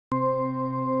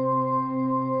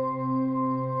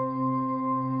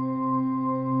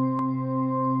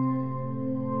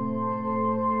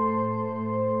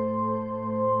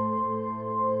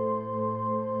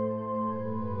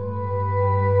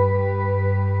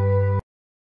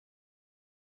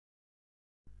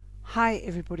Hi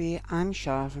everybody, I'm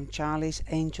Shah from Charlie's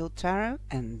Angel Tarot,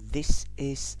 and this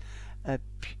is a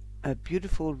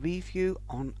beautiful review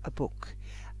on a book,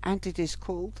 and it is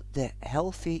called The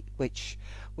Healthy Witch,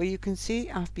 where you can see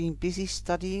I've been busy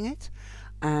studying it,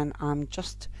 and I'm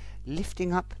just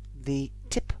lifting up the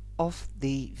tip of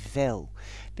the veil,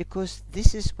 because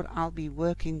this is what I'll be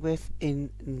working with in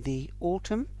the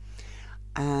autumn,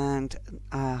 and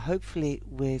hopefully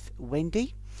with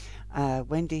Wendy.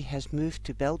 Wendy has moved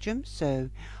to Belgium, so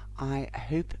I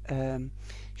hope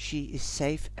she is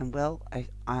safe and well.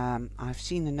 I've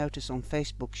seen a notice on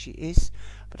Facebook she is,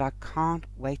 but I can't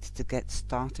wait to get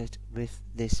started with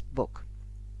this book.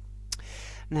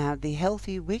 Now, The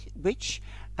Healthy Witch,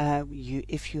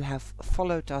 if you have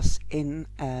followed us in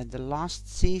the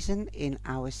last season in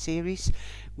our series,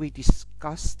 we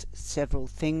discussed several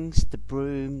things: the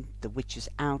broom, the witch's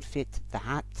outfit, the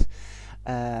hat,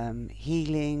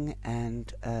 healing,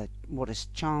 and what is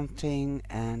chanting,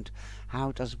 and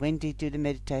how does Wendy do the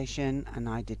meditation, and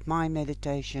I did my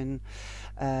meditation,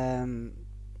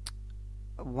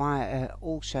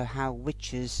 also how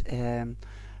witches,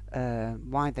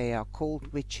 why they are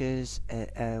called witches,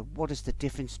 what is the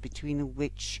difference between a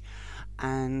witch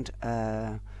and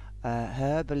a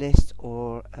herbalist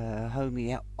or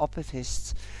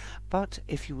homeopathist. But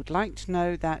if you would like to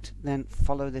know that, then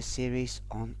follow the series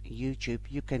on YouTube.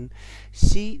 You can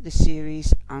see the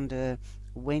series under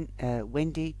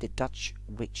Wendy the Dutch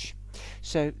Witch.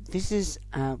 So this is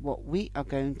what we are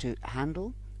going to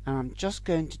handle. I'm just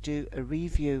going to do a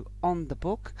review on the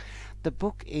book. The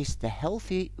book is The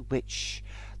Healthy Witch,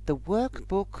 the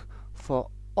workbook for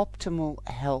optimal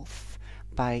health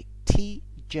by T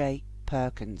J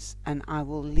Perkins, and I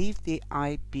will leave the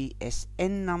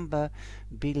IBSN number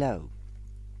below.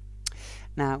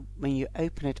 Now, when you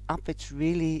open it up, it's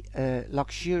really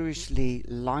luxuriously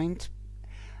lined,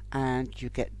 and you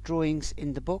get drawings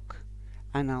in the book,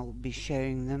 and I'll be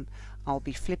showing them. I'll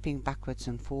be flipping backwards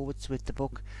and forwards with the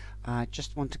book. I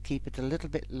just want to keep it a little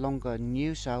bit longer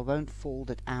new, so I won't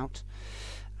fold it out.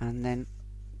 And then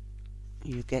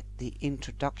you get the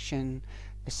introduction,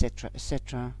 etc.,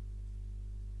 etc.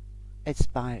 It's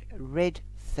by Red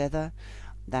Feather,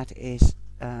 that is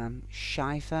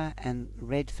Schiffer, and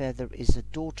Red Feather is a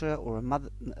daughter or a mother,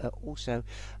 also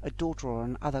a daughter or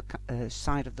another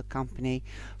side of the company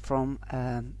from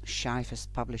Schiffer's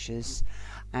publishers,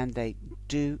 and they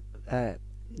do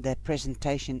their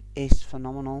presentation is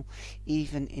phenomenal.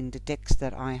 Even in the decks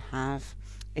that I have,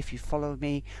 if you follow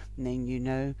me, then you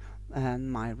know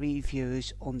my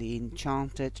reviews on the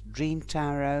Enchanted Dream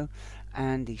Tarot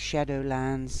and the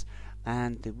Shadowlands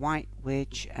and the White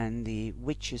Witch and the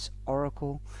Witch's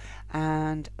Oracle,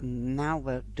 and now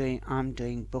I'm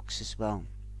doing books as well.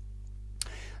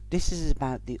 This is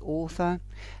about the author.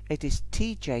 It is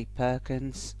T J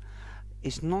Perkins.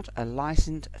 Is not a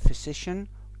licensed physician,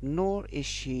 nor is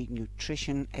she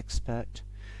nutrition expert.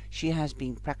 She has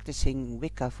been practicing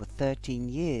Wicca for 13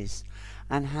 years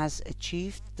and has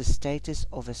achieved the status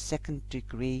of a second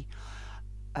degree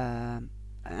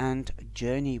and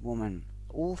journey woman.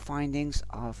 All findings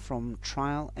are from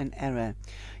trial and error,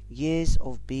 years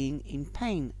of being in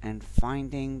pain and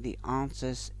finding the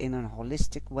answers in a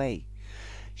holistic way.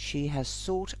 She has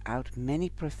sought out many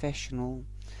professionals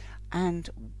and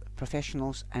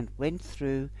went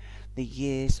through the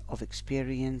years of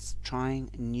experience trying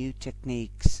new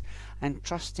techniques and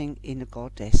trusting in a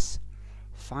goddess.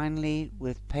 Finally,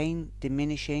 with pain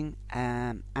diminishing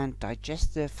and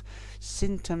digestive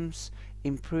symptoms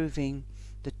improving,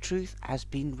 the truth has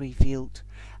been revealed,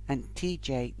 and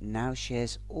TJ now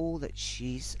shares all that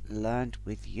she's learned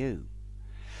with you.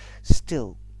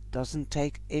 Still, doesn't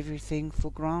take everything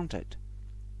for granted.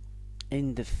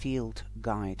 In the field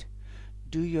guide,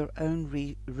 do your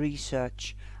own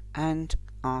research and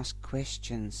ask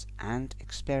questions and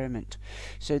experiment.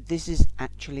 So this is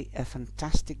actually a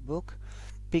fantastic book,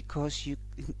 because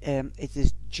it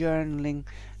is journaling.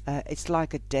 It's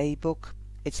like a day book.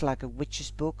 It's like a witch's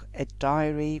book, a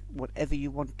diary, whatever you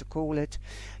want to call it.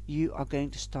 You are going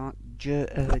to start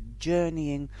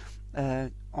journeying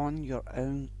on your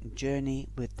own journey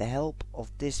with the help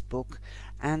of this book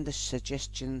and the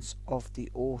suggestions of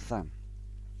the author.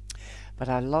 But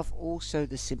I love also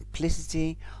the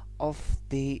simplicity of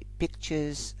the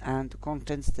pictures and the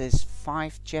contents. There's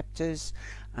 5 chapters,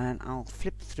 and I'll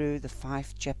flip through the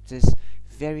 5 chapters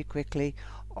very quickly.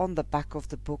 On the back of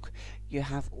the book you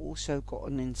have also got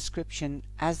an inscription: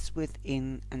 as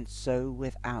within and so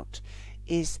without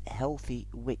is healthy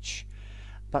witch,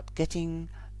 but getting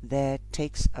there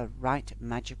takes a right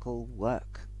magical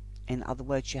work. In other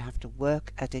words, you have to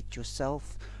work at it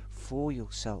yourself for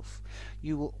yourself.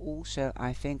 You will also,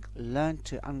 I think, learn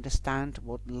to understand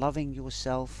what loving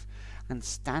yourself and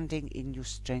standing in your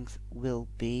strength will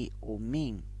be or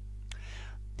mean.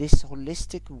 This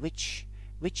holistic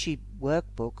witchy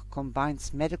workbook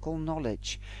combines medical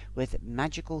knowledge with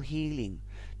magical healing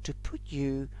to put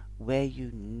you where you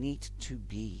need to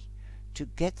be, to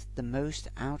get the most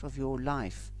out of your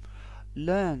life.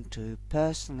 Learn to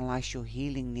personalize your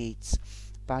healing needs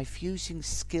by fusing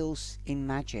skills in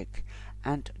magic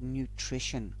and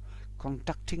nutrition,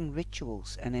 conducting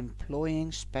rituals and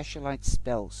employing specialized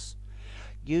spells.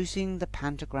 Using the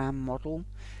pentagram model,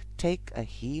 take a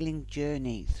healing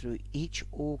journey through each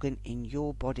organ in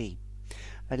your body,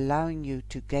 allowing you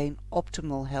to gain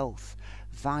optimal health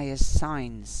via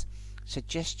signs,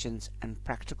 suggestions and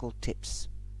practical tips.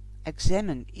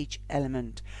 Examine each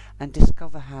element and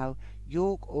discover how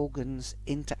your organs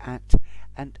interact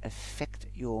and affect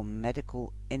your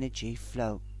medical energy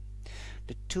flow.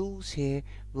 The tools here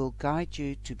will guide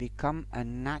you to become a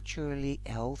naturally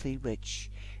healthy witch,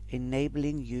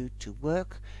 enabling you to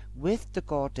work with the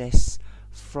goddess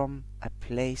from a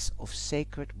place of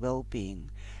sacred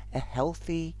well-being. A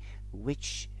healthy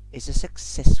witch is a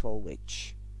successful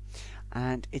witch.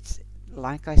 And it's,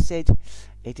 like I said,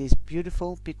 it is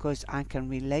beautiful because I can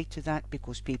relate to that,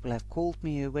 because people have called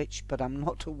me a witch, but I'm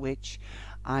not a witch.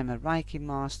 I'm a Reiki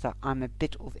master. I'm a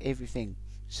bit of everything.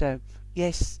 So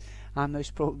yes, I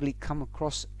most probably come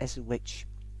across as a witch.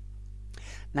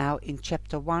 Now in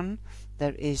chapter 1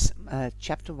 there is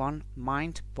chapter 1,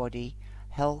 mind, body,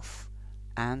 health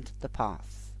and the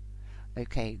path.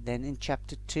 Okay, then in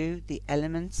chapter 2, the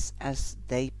elements as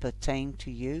they pertain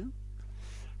to you,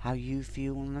 how you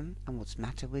feel on them and what's the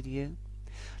matter with you.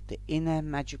 The inner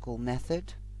magical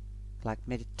method, like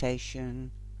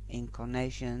meditation,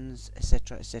 incarnations,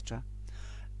 etc., etc.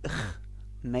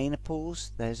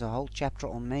 Menopause, there's a whole chapter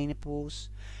on menopause.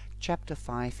 Chapter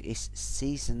 5 is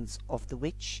Seasons of the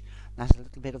Witch. That's a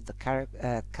little bit of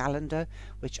the calendar,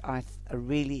 which I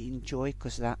really enjoy,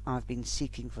 because I've been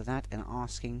seeking for that and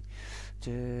asking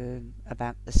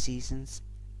about the seasons.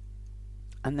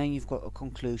 And then you've got a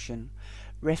conclusion,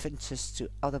 references to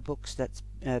other books that's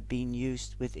been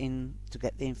used within to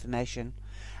get the information,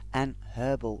 and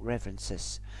herbal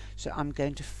references. So I'm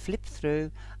going to flip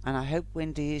through, and I hope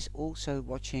Wendy is also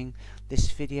watching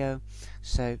this video.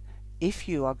 So if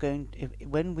you are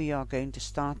when we are going to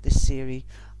start this series,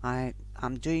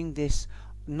 I'm doing this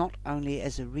not only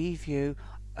as a review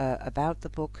about the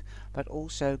book, but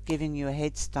also giving you a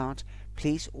head start.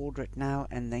 Please order it now,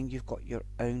 and then you've got your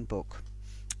own book,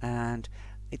 and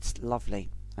it's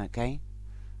lovely. Okay,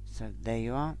 so there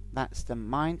you are. That's the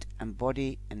mind and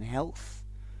body and health.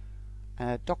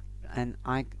 Here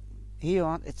you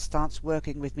are. It starts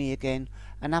working with me again.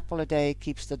 An apple a day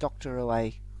keeps the doctor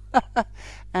away.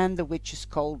 And the witch's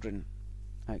cauldron.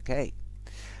 Okay,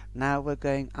 now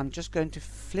I'm just going to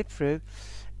flip through.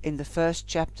 In the first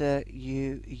chapter,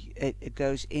 it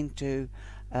goes into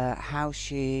how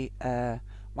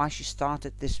why she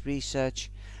started this research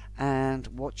and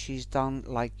what she's done,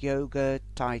 like yoga,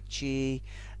 tai chi,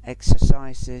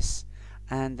 exercises,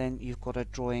 and then you've got a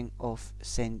drawing of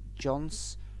St.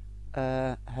 John's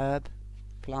herb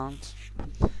plant,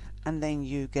 and then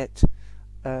you get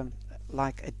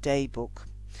like a day book,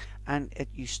 and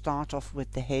you start off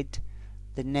with the head,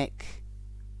 the neck,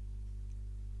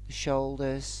 the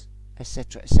shoulders,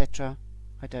 etc., etc.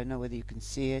 I don't know whether you can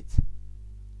see it.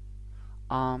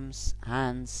 Arms,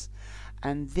 hands,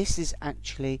 and this is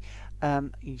actually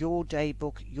your day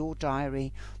book, your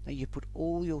diary, that you put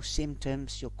all your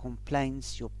symptoms, your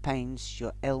complaints, your pains,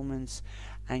 your ailments,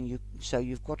 and so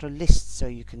you've got a list, so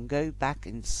you can go back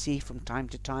and see from time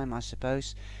to time, I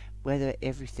suppose, whether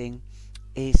everything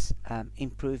is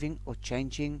improving or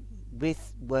changing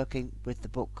with working with the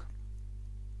book.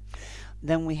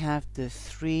 Then we have the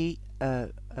 3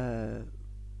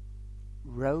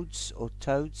 roads or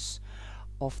toads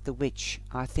of the witch.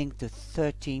 I think the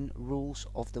 13 rules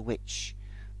of the witch,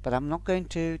 but I'm not going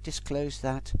to disclose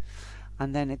that.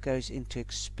 And then it goes into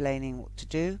explaining what to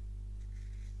do.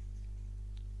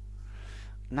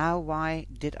 Now, why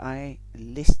did I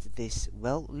list this?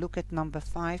 Well, look at number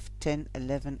 5, 10,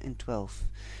 11 and 12.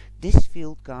 This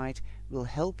field guide will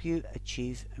help you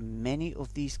achieve many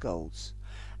of these goals.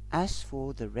 As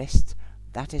for the rest,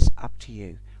 that is up to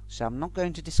you. So I'm not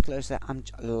going to disclose that.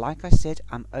 Like I said,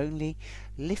 I'm only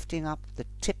lifting up the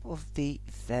tip of the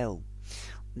veil.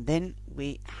 Then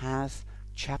we have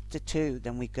chapter 2.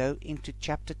 Then we go into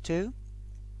chapter 2,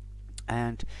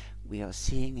 and we are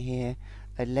seeing here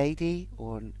a lady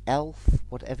or an elf,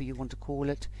 whatever you want to call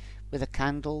it, with a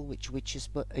candle, which witches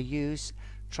use,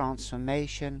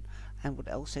 transformation, And what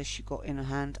else has she got in her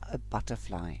hand? A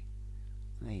butterfly.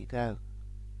 There you go.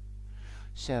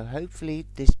 So hopefully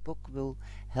this book will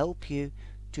help you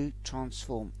to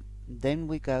transform. Then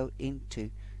we go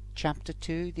into chapter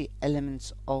 2, the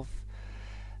elements of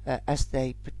as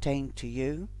they pertain to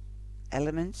you.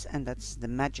 Elements, and that's the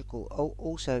magical,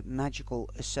 also magical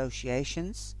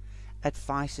associations,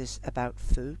 advices about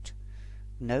food,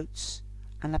 notes,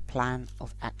 and a plan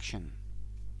of action.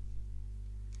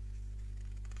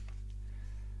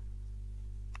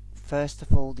 First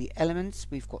of all, the elements,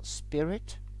 we've got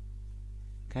spirit,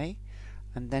 okay,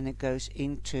 and then it goes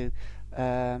into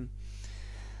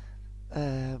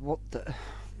what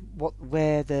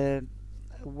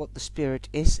the spirit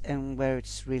is and where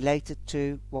it's related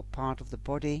to, what part of the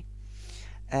body,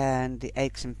 and the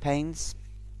aches and pains.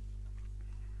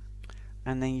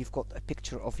 And then you've got a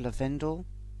picture of lavender.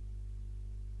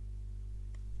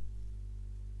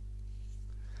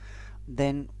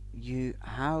 Then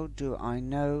how do I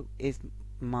know if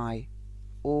my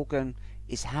organ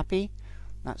is happy?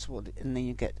 That's what, and then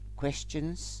you get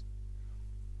questions.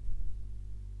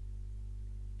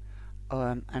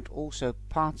 And also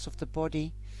parts of the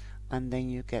body, and then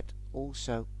you get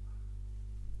also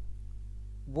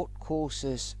what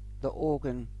causes the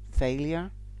organ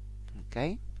failure.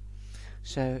 Okay,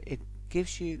 so it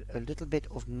gives you a little bit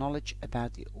of knowledge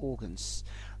about the organs.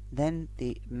 Then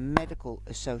the medical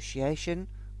association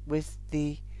with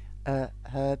the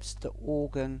herbs, the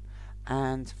organ,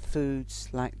 and foods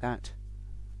like that.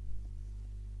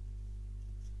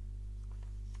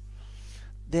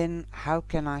 Then how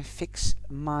can I fix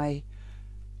my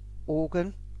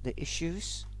organ, the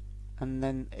issues, and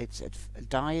then it's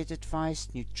diet advice,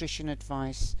 nutrition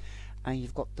advice, and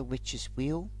you've got the witch's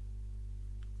wheel,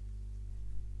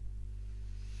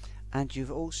 and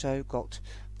you've also got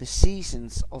the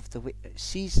seasons of the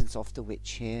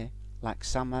witch here, like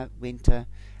summer, winter,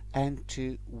 and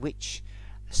to which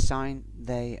sign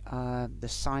they are, the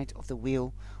side of the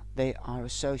wheel they are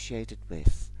associated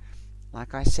with.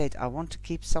 Like I said, I want to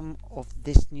keep some of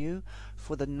this new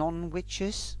for the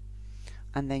non-witches,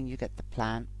 and then you get the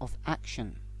plan of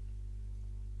action.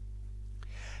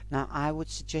 Now I would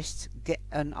suggest get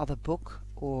another book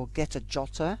or get a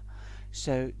jotter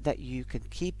so that you can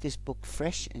keep this book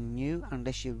fresh and new,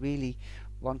 unless you really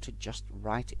want to just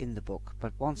write in the book.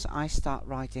 But once I start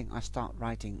writing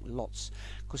lots,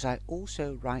 because I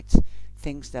also write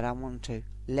things that I want to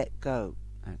let go.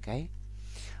 Okay,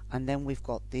 and then we've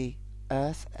got the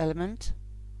earth element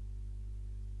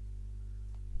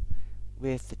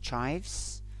with the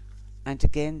chives, and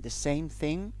again the same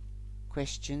thing,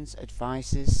 questions,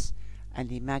 advices, and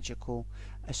the magical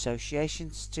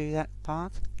associations to that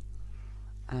part.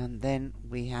 And then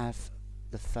we have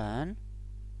the fern,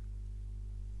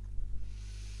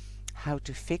 how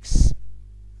to fix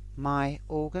my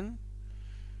organ,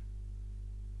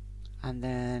 and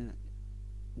then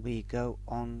we go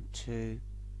on to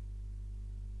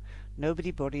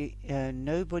nobody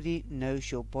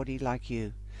knows your body like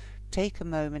you. Take a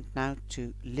moment now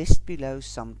to list below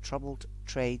some troubled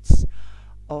traits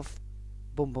of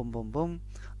boom boom boom boom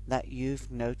that you've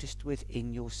noticed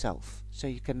within yourself, so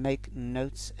you can make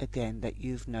notes again that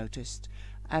you've noticed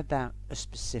about a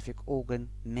specific organ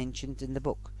mentioned in the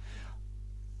book.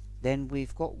 Then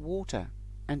we've got water,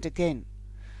 and again,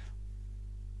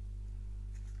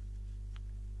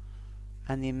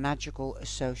 and the magical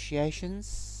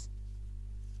associations,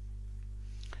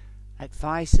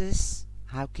 advices,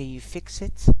 how can you fix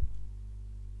it?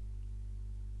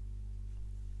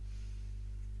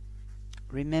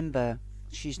 Remember,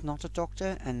 she's not a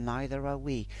doctor and neither are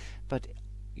we, but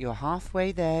you're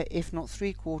halfway there, if not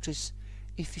 3/4,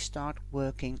 if you start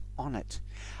working on it.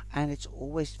 And it's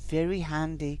always very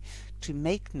handy to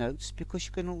make notes, because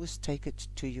you can always take it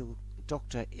to your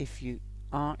doctor if you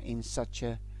are in such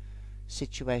a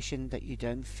situation that you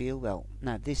don't feel well.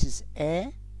 Now this is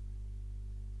air,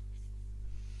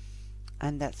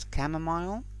 and that's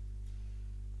chamomile,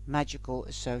 magical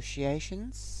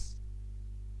associations.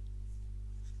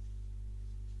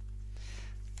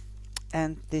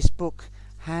 And this book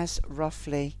has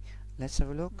roughly, let's have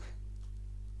a look,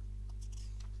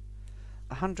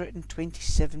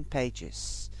 127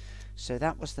 pages. So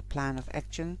that was the plan of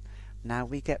action. Now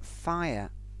we get fire,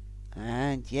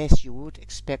 and yes, you would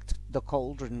expect the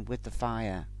cauldron with the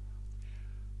fire.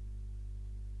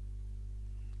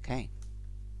 Okay,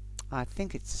 I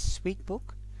think it's a sweet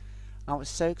book. I was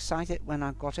so excited when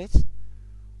I got it.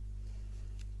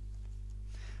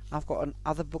 I've got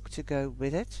another book to go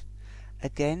with it.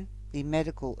 Again, the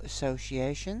medical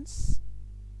associations.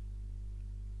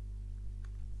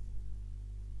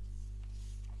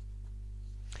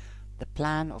 the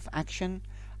plan of action,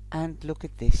 and look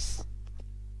at this.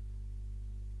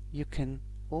 You can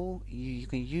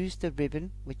use the ribbon,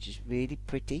 which is really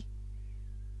pretty,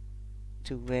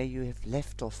 to where you have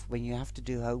left off when you have to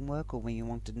do homework or when you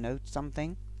want to note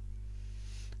something.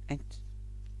 And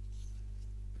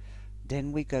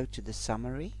then we go to the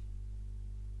summary,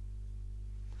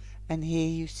 and here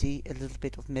you see a little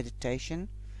bit of meditation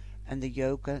and the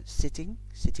yoga sitting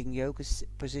yoga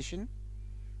position.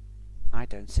 I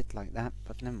don't sit like that,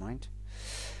 but never mind.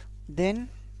 Then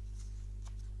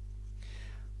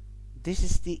this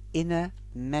is the inner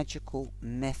magical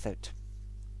method.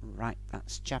 Right,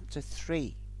 that's chapter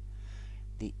 3.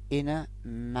 The inner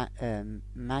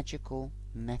magical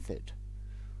method.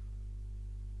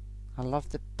 I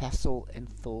love the pestle and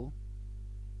thorn.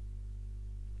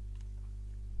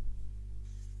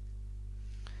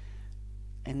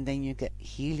 And then you get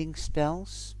healing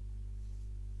spells.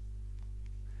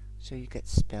 So you get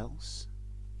spells.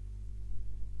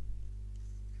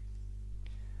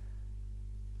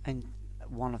 And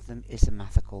one of them is a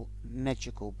magical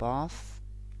bath.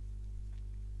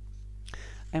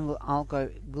 And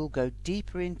we'll go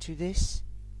deeper into this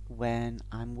when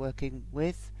I'm working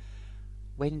with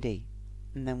Wendy.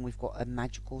 And then we've got a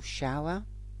magical shower,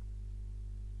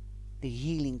 the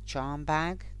healing charm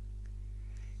bag,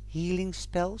 healing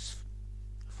spells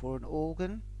for an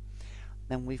organ.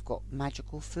 Then we've got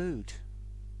magical food.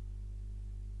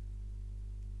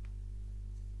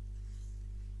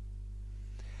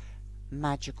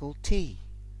 Magical tea,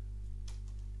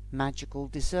 magical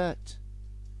dessert,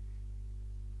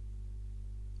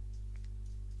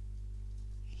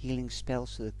 healing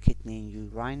spells for the kidney and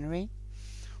urinary.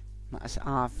 That's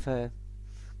our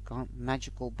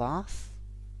magical bath.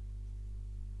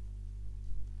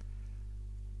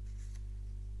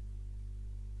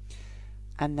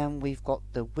 And then we've got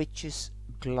the witch's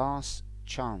glass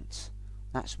chant.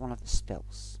 That's one of the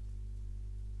spells.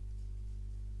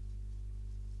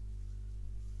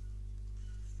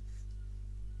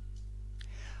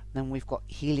 Then we've got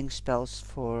healing spells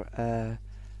for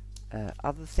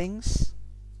other things.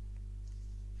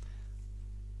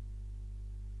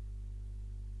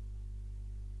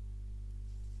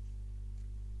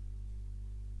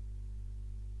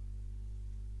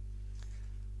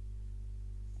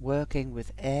 Working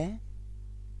with air.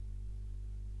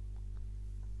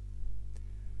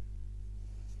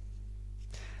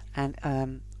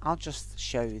 And I'll just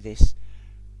show you this.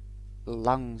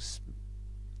 Lungs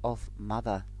of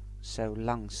mother. So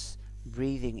lungs,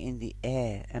 breathing in the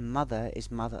air, and mother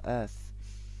is Mother Earth.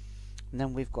 And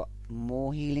then we've got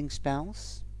more healing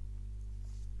spells.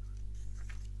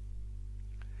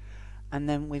 And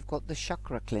then we've got the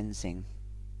chakra cleansing.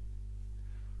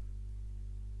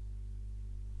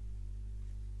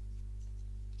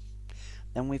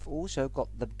 Then we've also got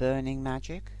the burning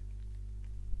magic.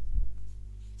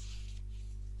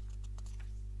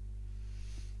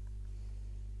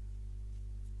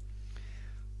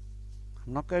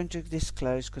 I'm not going to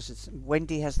disclose because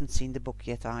Wendy hasn't seen the book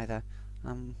yet either.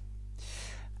 And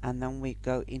then we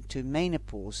go into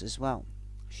menopause as well.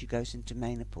 She goes into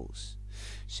menopause.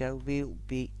 So we'll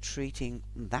be treating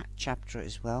that chapter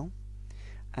as well.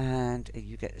 And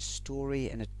you get a story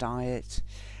and a diet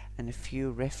and a few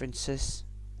references.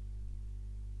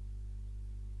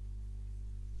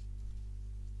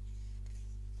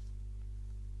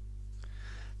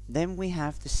 Then we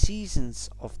have the seasons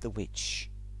of the witch.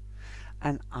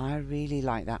 And I really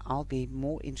like that. I'll be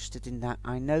more interested in that.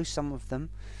 I know some of them,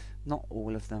 not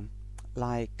all of them.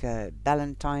 Like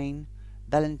Valentine,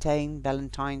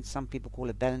 some people call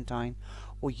it Valentine,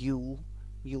 or Yule.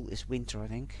 Yule is winter, I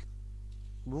think.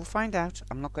 We'll find out.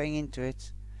 I'm not going into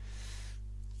it.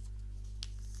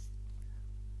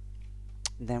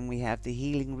 Then we have the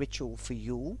healing ritual for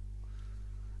Yule,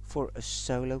 for a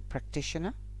solo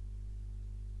practitioner.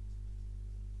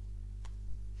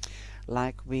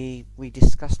 Like we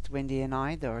discussed, Wendy and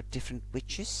I, there are different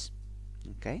witches.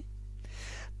 Okay.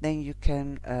 Then you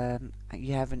can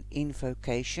you have an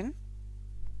invocation,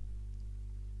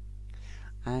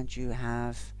 and you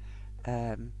have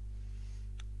when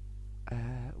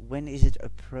is it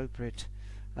appropriate?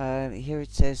 Here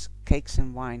it says cakes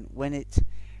and wine. When it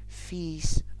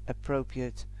fees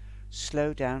appropriate,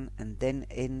 slow down and then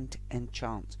end and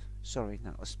chant. Sorry,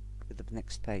 that was the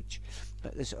next page.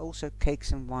 But there's also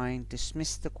cakes and wine,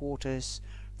 dismiss the quarters,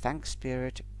 thank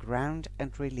spirit, ground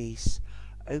and release,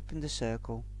 open the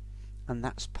circle, and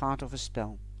that's part of a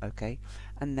spell. Okay.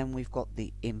 And then we've got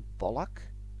the Imbolc.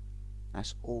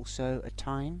 That's also a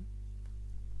time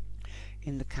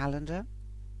in the calendar.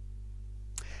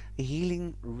 A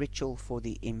healing ritual for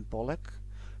the Imbolc,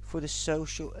 for the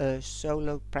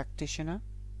solo practitioner,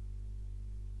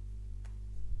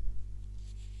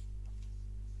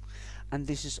 and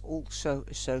this is also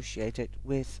associated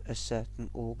with a certain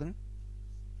organ.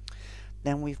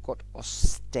 Then we've got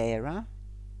Ostera.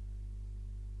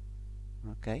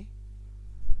 Okay.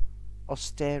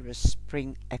 Ostera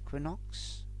spring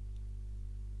equinox.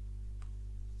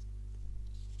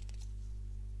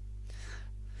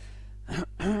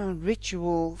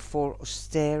 Ritual for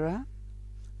Ostera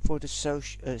for the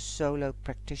solo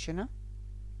practitioner.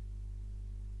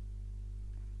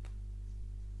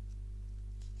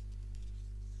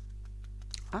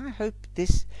 I hope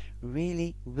this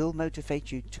really will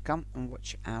motivate you to come and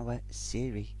watch our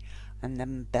series. And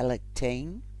then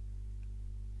Bellatane.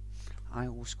 I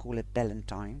always call it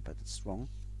Bellantine, but it's wrong.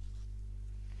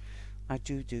 I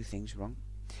do things wrong.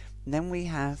 And then we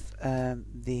have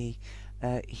the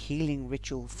healing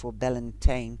ritual for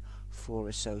Bellantane for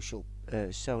a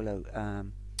solo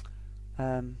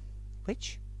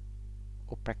witch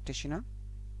or practitioner.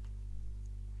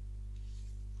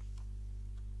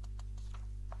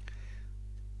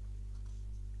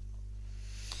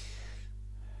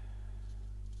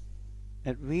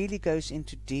 It really goes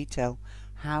into detail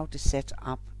how to set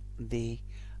up the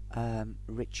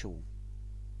ritual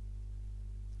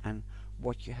and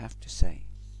what you have to say.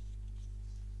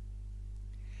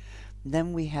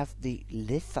 Then we have the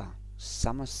Litha,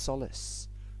 Summer Solace,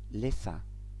 Litha.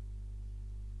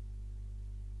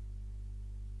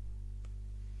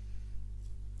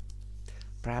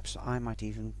 Perhaps I might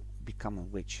even become a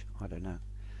witch, I don't know.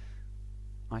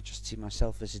 I just see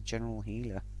myself as a general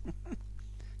healer.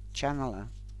 Channeler.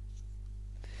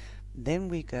 Then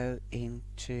we go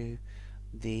into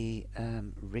the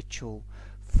ritual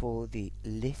for the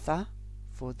Litha,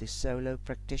 for the solo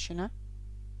practitioner.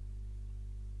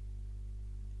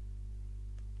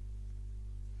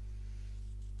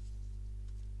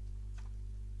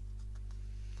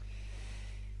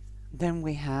 Then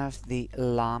we have the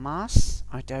Lamas.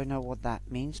 I don't know what that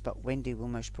means, but Wendy will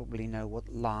most probably know what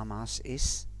Lamas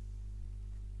is.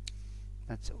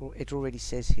 It already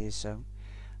says here so.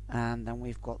 And then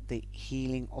we've got the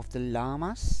healing of the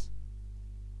Lamas.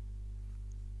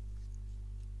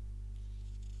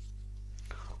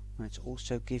 It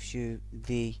also gives you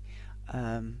the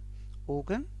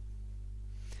organ.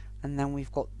 And then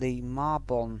we've got the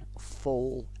Marbon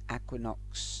Fall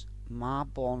Equinox.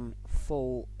 Marbon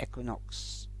Fall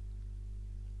Equinox.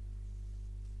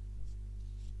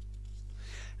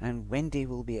 And Wendy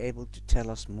will be able to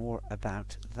tell us more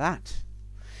about that.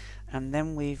 And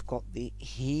then we've got the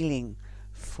healing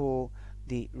for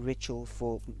the ritual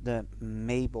for the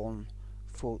Mabon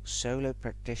for solo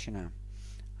practitioner.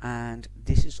 And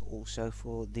this is also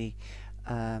for the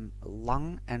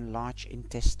lung and large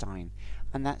intestine.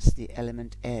 And that's the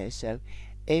element air. So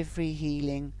every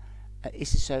healing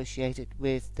is associated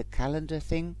with the calendar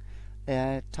thing,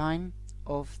 time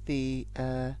of the,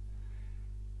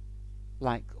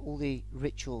 like all the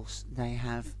rituals, they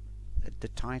have the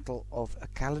title of a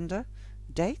calendar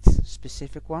date,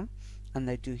 specific one, and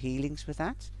they do healings with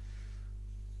that.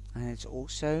 And it's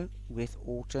also with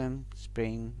autumn,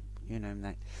 spring, you know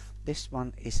that. This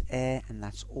one is air, and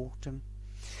that's autumn.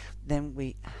 Then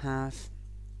we have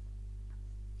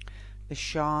the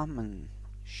shaman,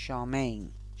 Charmaine.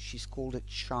 She's called it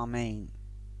Charmaine.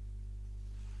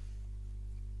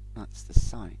 That's the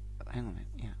sign. Oh, hang on a minute,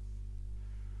 yeah.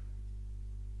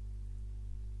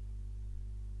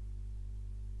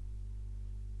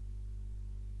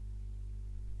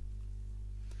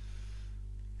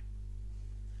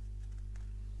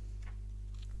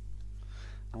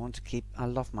 I want to keep, I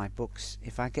love my books.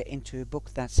 If I get into a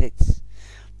book, that's it.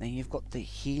 Then you've got the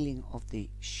healing of the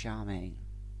Charmaine.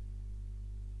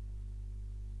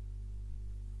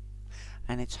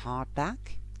 And it's hardback,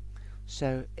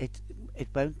 so it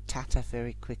won't tatter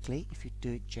very quickly if you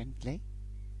do it gently.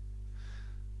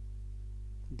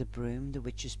 The broom, the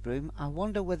witch's broom. I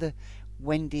wonder whether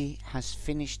Wendy has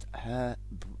finished her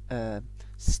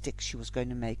stick she was going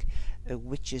to make. A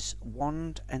witch's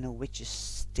wand and a witch's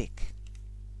stick.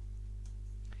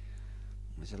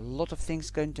 There's a lot of things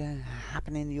going to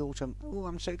happen in the autumn. Oh,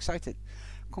 I'm so excited.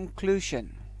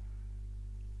 Conclusion.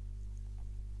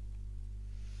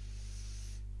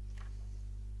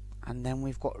 And then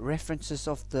we've got references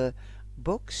of the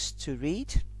books to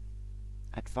read,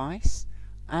 advice,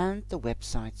 and the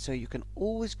website. So you can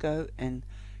always go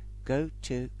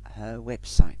to her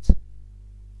website.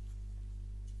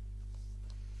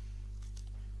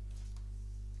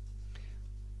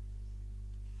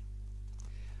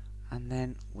 And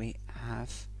then we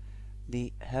have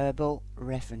the herbal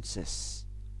references.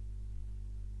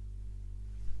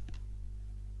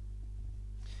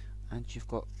 and you've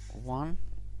got 1,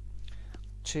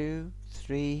 2,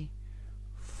 3,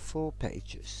 4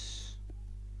 pages.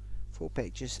 4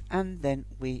 pages, and then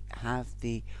we have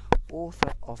the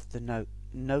author of the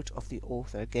note of the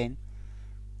author again,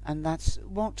 and that's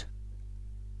what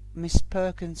Miss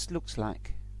Perkins looks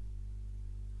like.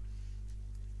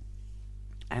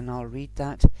 And I'll read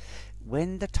that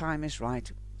when the time is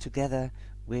right, together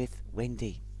with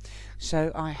Wendy.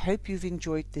 So I hope you've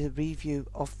enjoyed the review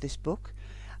of this book,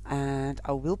 and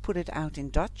I will put it out in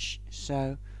Dutch,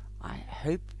 so I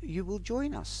hope you will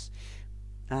join us.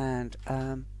 And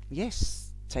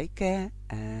yes, take care,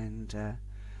 and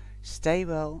stay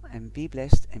well, and be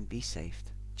blessed, and be safe.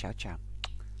 Ciao ciao.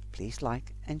 Please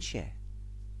like and share.